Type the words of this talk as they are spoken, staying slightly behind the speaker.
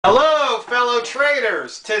Hello, fellow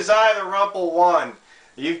traders. 'Tis I, TheRumpledOne.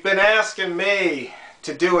 You've been asking me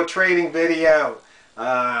to do a trading video.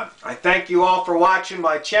 I thank you all for watching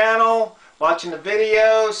my channel, watching the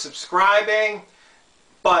videos, subscribing.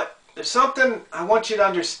 But there's something I want you to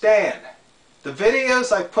understand. The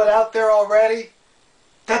videos I put out there already,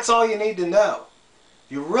 that's all you need to know.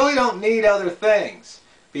 You really don't need other things,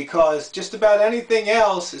 because just about anything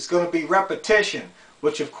else is going to be repetition,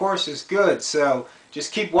 which of course is good. So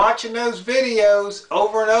just keep watching those videos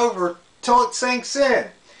over and over till it sinks in.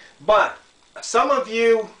 But some of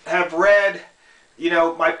you have read,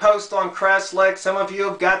 my post on Crestlick. Some of you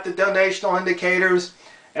have got the donational indicators,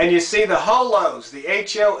 and you see the HOLOs, the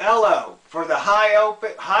HOLO, for the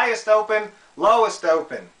highest open, lowest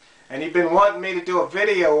open. And you've been wanting me to do a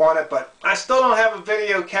video on it, but I still don't have a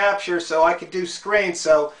video capture so I could do screen.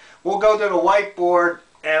 So we'll go to the whiteboard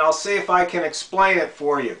and I'll see if I can explain it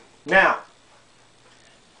for you. Now,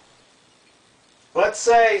 let's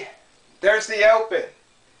say there's the open.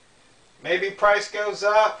 Maybe price goes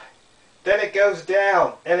up, then it goes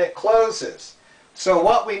down, and it closes. So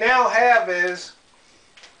what we now have is,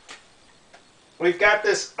 we've got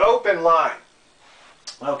this open line.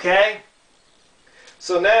 Okay?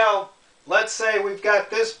 So now, let's say we've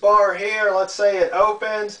got this bar here. Let's say it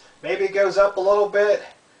opens, maybe it goes up a little bit,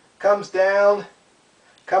 comes down,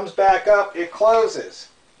 comes back up, it closes.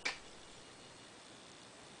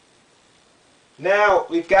 Now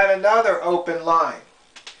we've got another open line.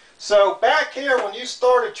 So back here when you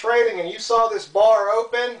started trading and you saw this bar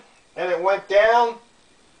open and it went down,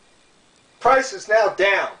 price is now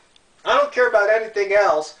down. I don't care about anything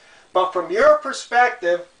else, but from your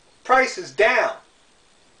perspective, price is down.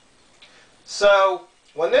 So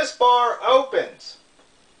when this bar opens,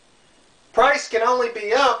 price can only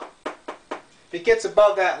be up if it gets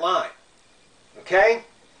above that line. Okay?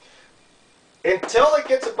 Until it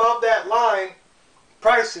gets above that line,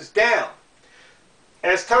 price is down.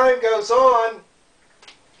 As time goes on,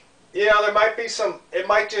 there might be it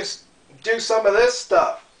might just do some of this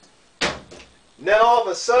stuff. And then all of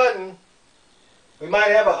a sudden, we might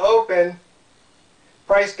have an open,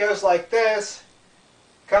 price goes like this,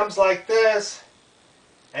 comes like this,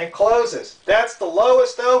 and closes. That's the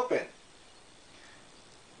lowest open.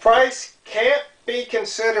 Price can't be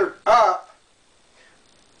considered up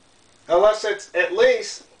unless it's at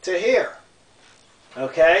least to here.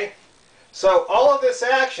 Okay? So all of this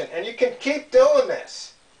action, and you can keep doing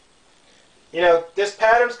this. This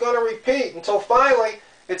pattern's going to repeat until finally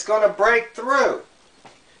it's going to break through.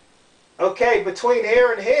 Okay, between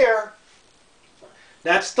here and here,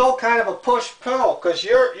 that's still kind of a push-pull, because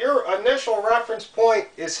your initial reference point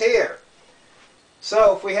is here.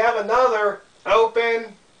 So if we have another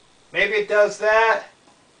open, maybe it does that.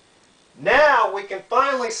 Now we can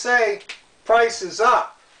finally say price is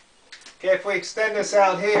up. Okay, if we extend this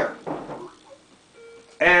out here.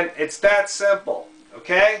 And it's that simple.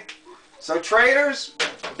 Okay? So traders,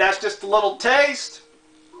 that's just a little taste.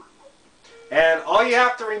 And all you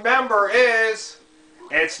have to remember is,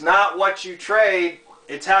 it's not what you trade,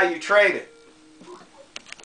 it's how you trade it.